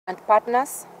and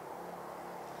partners,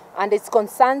 and it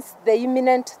concerns the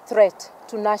imminent threat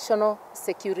to national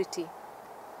security.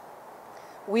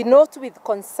 We note with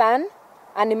concern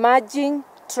an emerging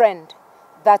trend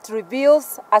that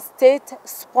reveals a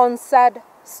state-sponsored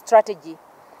strategy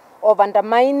of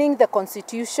undermining the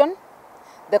Constitution,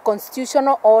 the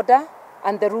constitutional order,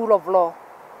 and the rule of law,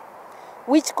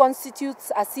 which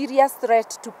constitutes a serious threat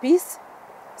to peace,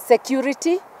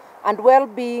 security, and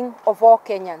well-being of all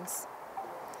Kenyans.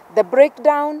 The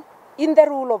breakdown in the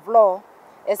rule of law,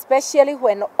 especially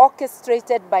when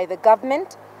orchestrated by the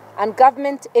government and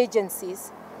government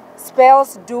agencies,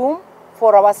 spells doom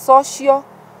for our social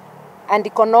and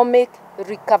economic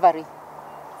recovery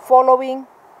following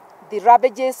the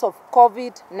ravages of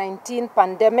COVID-19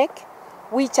 pandemic,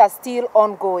 which are still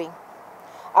ongoing.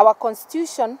 Our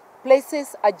Constitution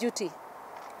places a duty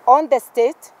on the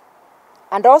state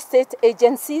and all state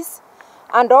agencies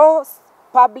and all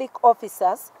public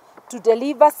officers to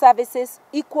deliver services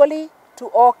equally to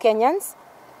all Kenyans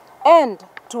and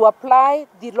to apply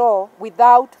the law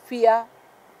without fear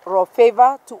or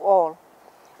favor to all.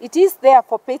 It is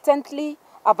therefore patently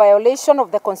a violation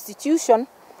of the Constitution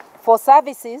for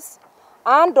services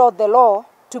and/or the law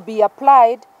to be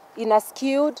applied in a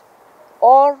skewed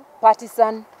or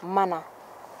partisan manner.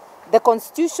 The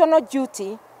constitutional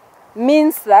duty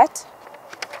means that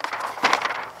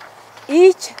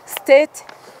each state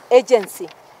agency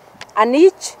and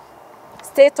each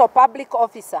state or public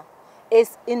officer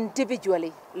is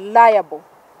individually liable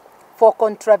for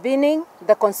contravening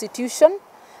the Constitution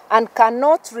and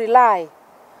cannot rely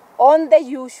on the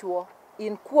usual,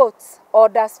 in quotes,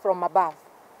 orders from above.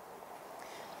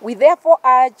 We therefore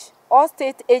urge all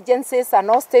state agencies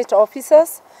and all state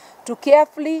officers to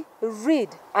carefully read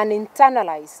and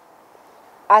internalize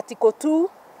Article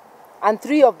 2 and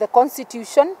 3 of the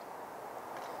Constitution,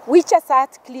 which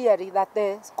assert clearly that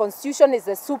the Constitution is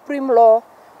the supreme law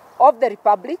of the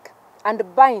Republic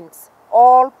and binds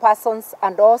all persons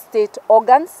and all state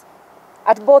organs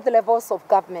at both levels of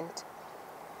government,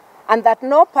 and that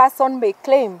no person may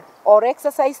claim or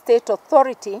exercise state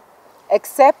authority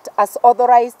except as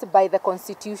authorized by the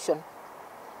Constitution,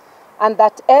 and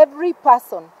that every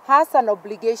person has an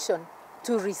obligation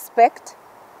to respect,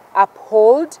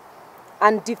 uphold,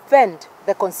 and defend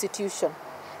the Constitution.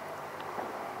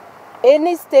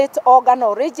 Any state organ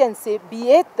or agency,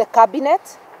 be it the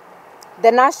Cabinet,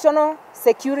 the National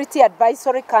Security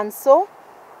Advisory Council,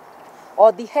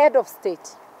 or the head of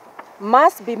state,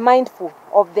 must be mindful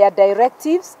of their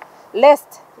directives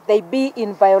lest they be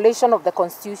in violation of the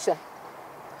Constitution.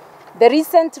 The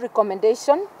recent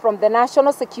recommendation from the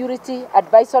National Security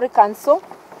Advisory Council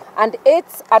and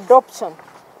its adoption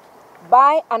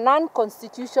by an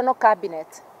unconstitutional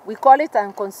cabinet, we call it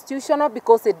unconstitutional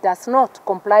because it does not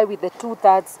comply with the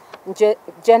 2/3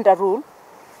 gender rule,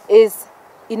 is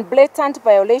in blatant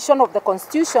violation of the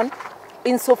Constitution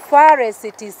insofar as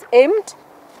it is aimed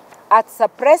at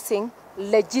suppressing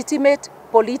legitimate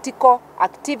political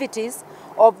activities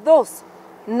of those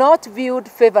not viewed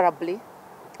favorably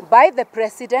by the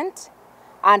President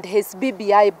and his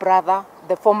BBI brother,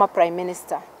 the former Prime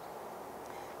Minister.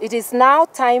 It is now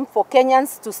time for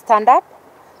Kenyans to stand up,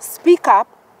 speak up,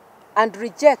 and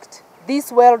reject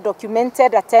these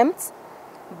well-documented attempts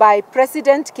by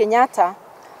President Kenyatta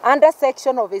and a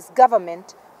section of his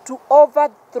government to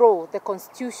overthrow the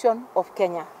Constitution of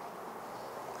Kenya.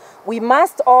 We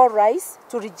must all rise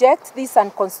to reject these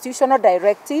unconstitutional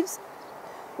directives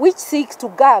which seek to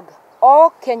gag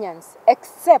all Kenyans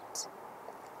except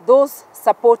those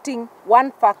supporting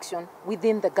one faction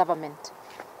within the government.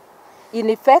 In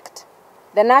effect,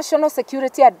 the National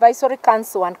Security Advisory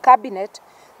Council and Cabinet,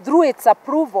 through its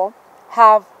approval,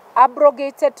 have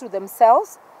abrogated to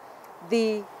themselves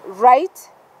the right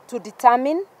to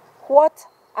determine what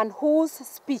and whose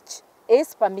speech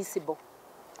is permissible.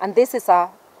 And this is a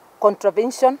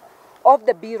contravention of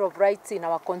the Bill of Rights in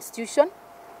our Constitution.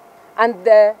 And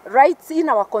the rights in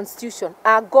our Constitution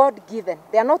are God-given.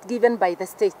 They are not given by the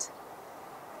state.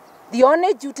 The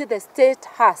only duty the state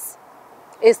has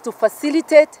is to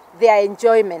facilitate their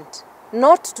enjoyment,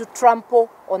 not to trample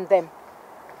on them.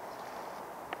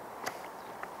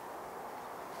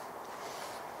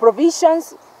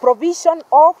 Provision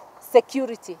of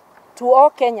security to all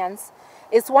Kenyans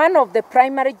is one of the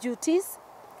primary duties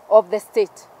of the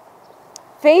state.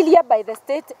 Failure by the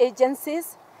state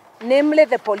agencies, namely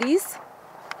the police,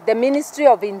 the Ministry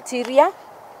of Interior,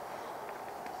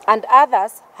 and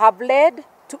others, have led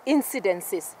to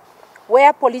incidences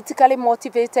where politically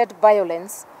motivated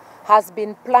violence has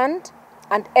been planned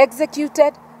and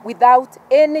executed without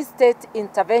any state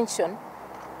intervention,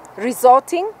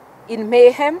 resulting in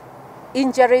mayhem,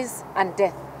 injuries, and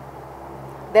death.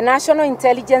 The National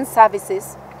Intelligence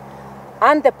Services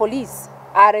and the police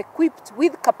are equipped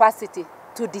with capacity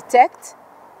to detect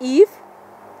if,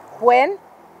 when,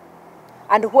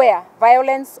 and where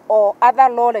violence or other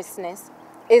lawlessness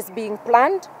is being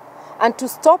planned and to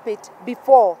stop it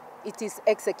before it is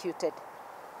executed.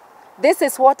 This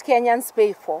is what Kenyans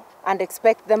pay for and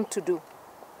expect them to do.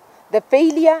 The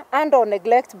failure and or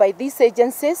neglect by these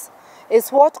agencies is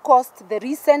what caused the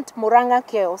recent Murang'a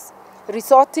chaos,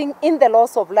 resulting in the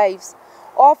loss of lives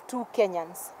of 2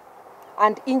 Kenyans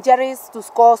and injuries to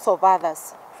scores of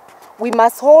others. We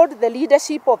must hold the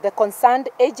leadership of the concerned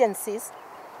agencies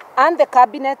and the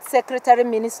Cabinet Secretary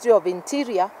Ministry of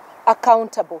Interior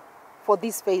accountable for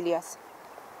these failures.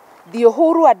 The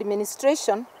Uhuru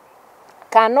administration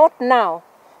cannot now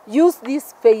use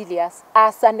these failures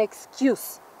as an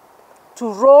excuse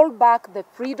to roll back the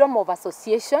freedom of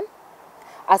association,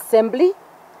 assembly,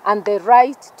 and the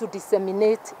right to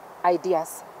disseminate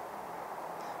ideas.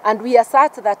 And we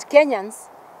assert that Kenyans,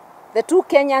 the 2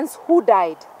 Kenyans who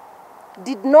died,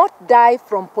 did not die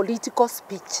from political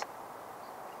speech.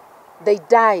 They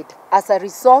died as a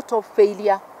result of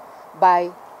failure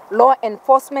by law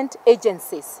enforcement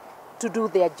agencies to do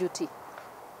their duty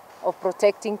of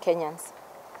protecting Kenyans.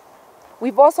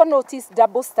 We've also noticed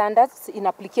double standards in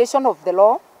application of the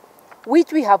law,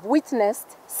 which we have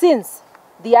witnessed since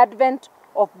the advent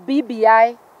of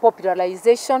BBI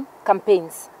popularization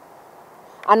campaigns.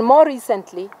 And more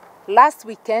recently, last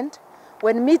weekend,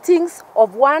 when meetings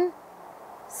of one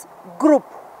group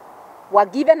were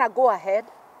given a go-ahead,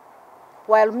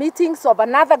 while meetings of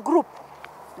another group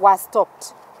were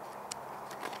stopped.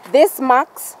 This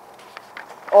marks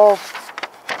of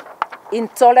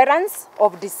intolerance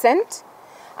of dissent,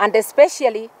 and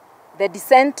especially the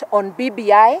dissent on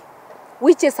BBI,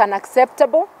 which is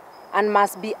unacceptable and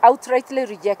must be outrightly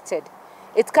rejected.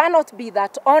 It cannot be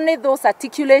that only those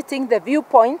articulating the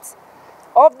viewpoints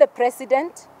of the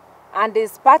president and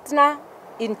his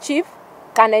partner-in-chief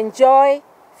can enjoy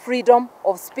freedom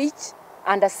of speech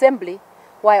and assembly,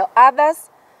 while others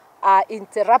are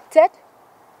interrupted,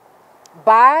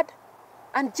 barred,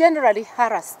 and generally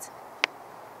harassed.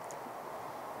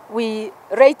 We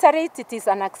reiterate it is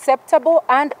unacceptable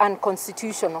and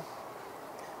unconstitutional.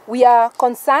 We are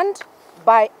concerned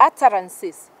by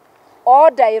utterances or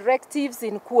directives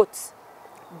in quotes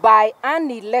by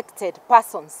unelected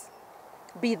persons,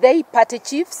 be they party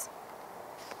chiefs,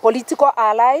 political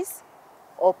allies,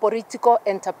 or political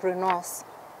entrepreneurs,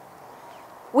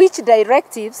 which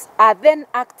directives are then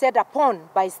acted upon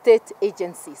by state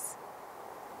agencies.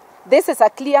 This is a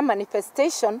clear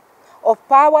manifestation of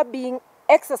power being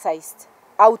exercised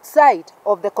outside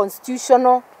of the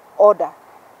constitutional order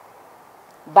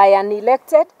by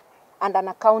unelected and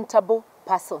unaccountable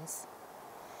persons.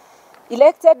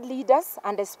 Elected leaders,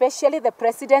 and especially the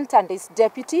president and his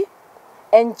deputy,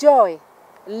 enjoy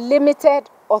limited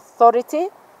authority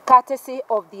courtesy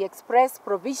of the express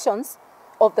provisions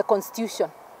of the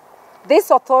Constitution. This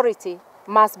authority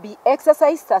must be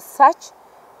exercised as such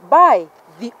by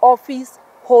the office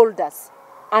holders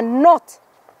and not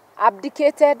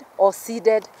abdicated or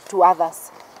ceded to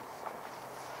others.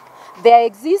 There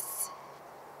exists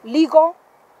legal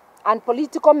and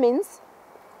political means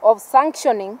of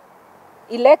sanctioning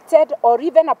elected or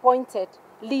even appointed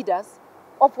leaders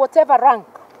of whatever rank,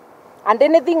 and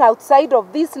anything outside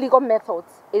of these legal methods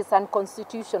is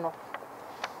unconstitutional.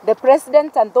 The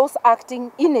president and those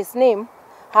acting in his name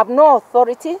have no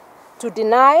authority to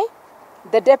deny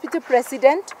the deputy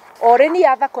president or any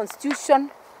other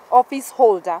constitution office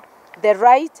holder the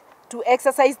right to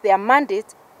exercise their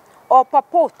mandate or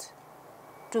purport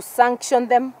to sanction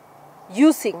them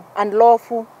using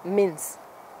unlawful means.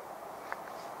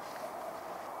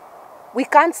 We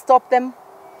can't stop them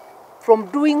from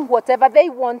doing whatever they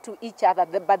want to each other,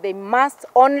 but they must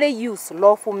only use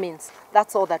lawful means.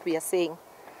 That's all that we are saying.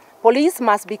 Police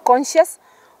must be conscious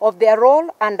of their role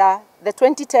under the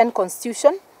 2010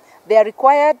 Constitution. They are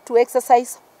required to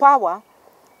exercise power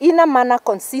in a manner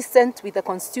consistent with the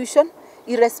Constitution,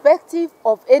 irrespective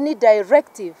of any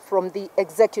directive from the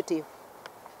executive.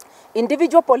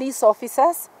 Individual police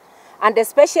officers, and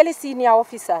especially senior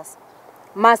officers,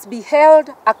 must be held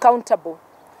accountable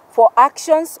for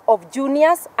actions of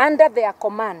juniors under their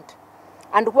command,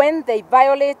 and when they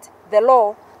violate the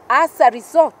law as a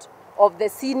result of the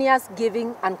seniors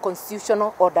giving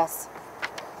unconstitutional orders.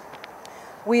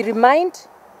 We remind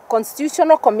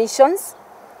constitutional commissions,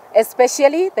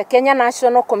 especially the Kenya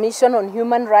National Commission on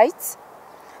Human Rights,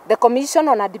 the Commission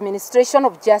on Administration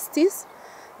of Justice,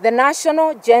 the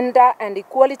National Gender and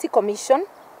Equality Commission,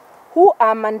 who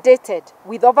are mandated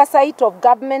with oversight of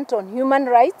government on human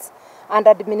rights and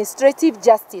administrative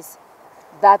justice,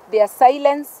 that their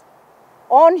silence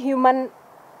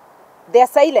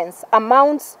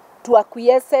amounts to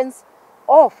acquiescence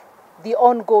of the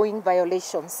ongoing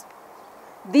violations.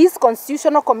 These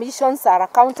constitutional commissions are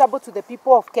accountable to the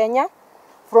people of Kenya,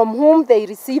 from whom they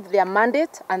receive their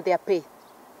mandate and their pay.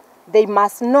 They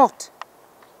must not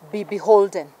be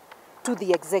beholden to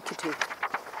the executive.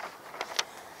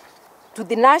 To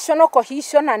the National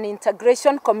Cohesion and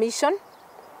Integration Commission,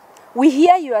 we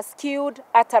hear your skewed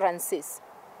utterances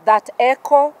that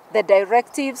echo the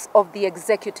directives of the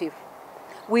executive.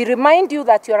 We remind you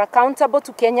that you are accountable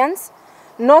to Kenyans,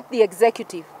 not the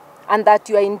executive, and that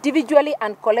you are individually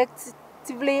and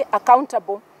collectively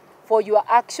accountable for your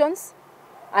actions,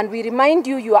 and we remind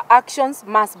you your actions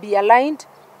must be aligned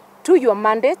to your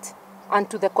mandate and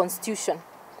to the Constitution.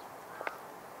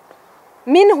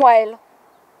 Meanwhile,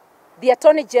 the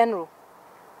Attorney General,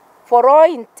 for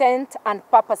all intent and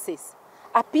purposes,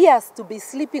 appears to be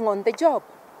sleeping on the job.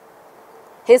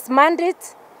 His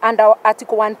mandate under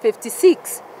Article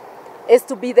 156 is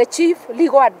to be the chief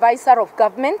legal advisor of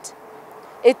government.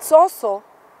 It's also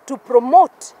to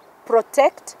promote,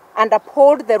 protect, and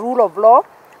uphold the rule of law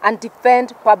and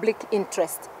defend public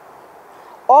interest.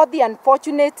 All the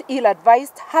unfortunate,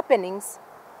 ill-advised happenings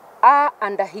are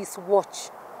under his watch.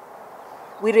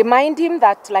 We remind him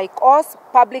that, like us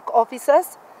public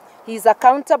officers, he is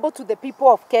accountable to the people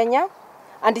of Kenya,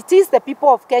 and it is the people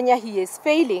of Kenya he is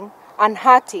failing and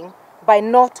hurting by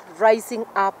not rising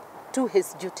up to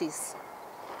his duties.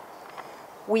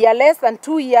 We are less than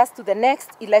 2 years to the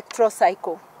next electoral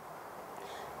cycle,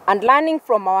 and learning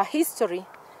from our history,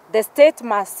 the state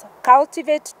must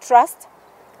cultivate trust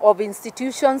of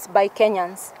institutions by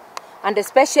Kenyans, and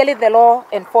especially the law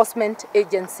enforcement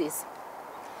agencies.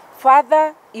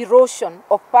 Further erosion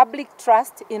of public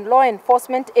trust in law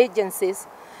enforcement agencies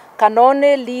can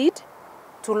only lead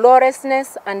to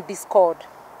lawlessness and discord.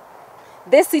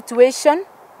 This situation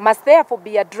must therefore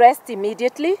be addressed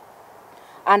immediately,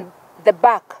 and the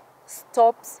buck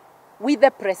stops with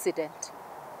the President,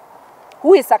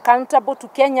 who is accountable to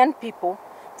Kenyan people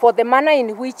for the manner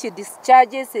in which he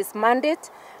discharges his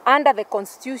mandate under the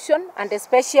Constitution, and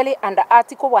especially under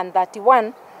Article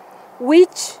 131,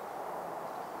 which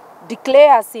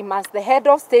declares him as the head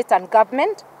of state and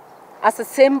government, as a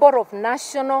symbol of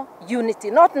national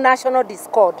unity, not national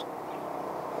discord,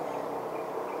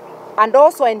 and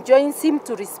also enjoins him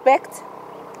to respect,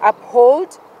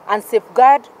 uphold, and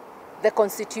safeguard the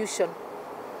Constitution,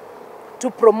 to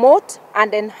promote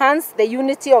and enhance the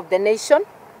unity of the nation,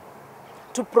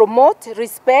 to promote,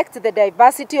 respect the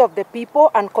diversity of the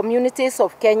people and communities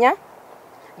of Kenya.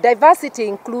 Diversity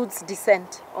includes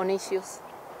dissent on issues.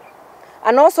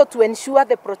 And also to ensure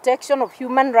the protection of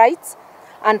human rights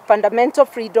and fundamental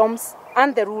freedoms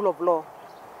and the rule of law.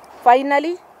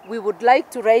 Finally, we would like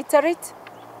to reiterate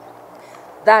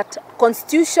that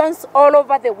constitutions all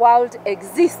over the world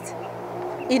exist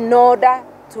in order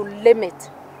to limit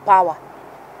power,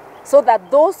 so that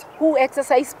those who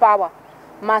exercise power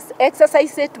must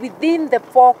exercise it within the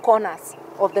four corners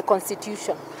of the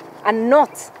Constitution and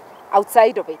not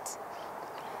outside of it.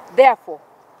 Therefore,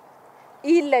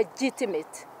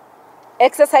 illegitimate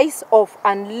exercise of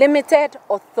unlimited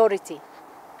authority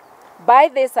by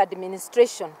this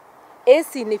administration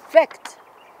is in effect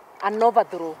an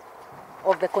overthrow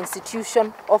of the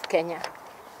Constitution of Kenya,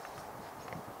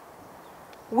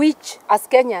 which as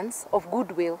Kenyans of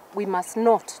goodwill we must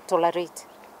not tolerate.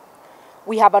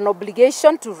 We have an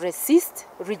obligation to resist,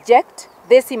 reject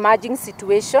this emerging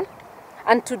situation,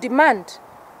 and to demand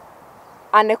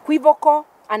an equivocal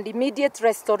and immediate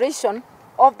restoration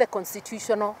of the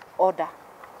constitutional order.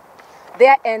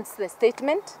 There ends the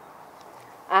statement,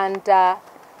 and I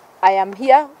am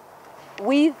here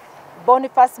with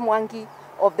Boniface Mwangi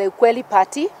of the Ukweli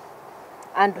Party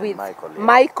and with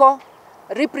Michael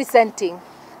representing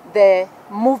the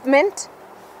Movement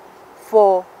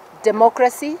for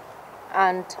Democracy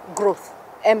and Growth,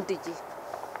 MDG.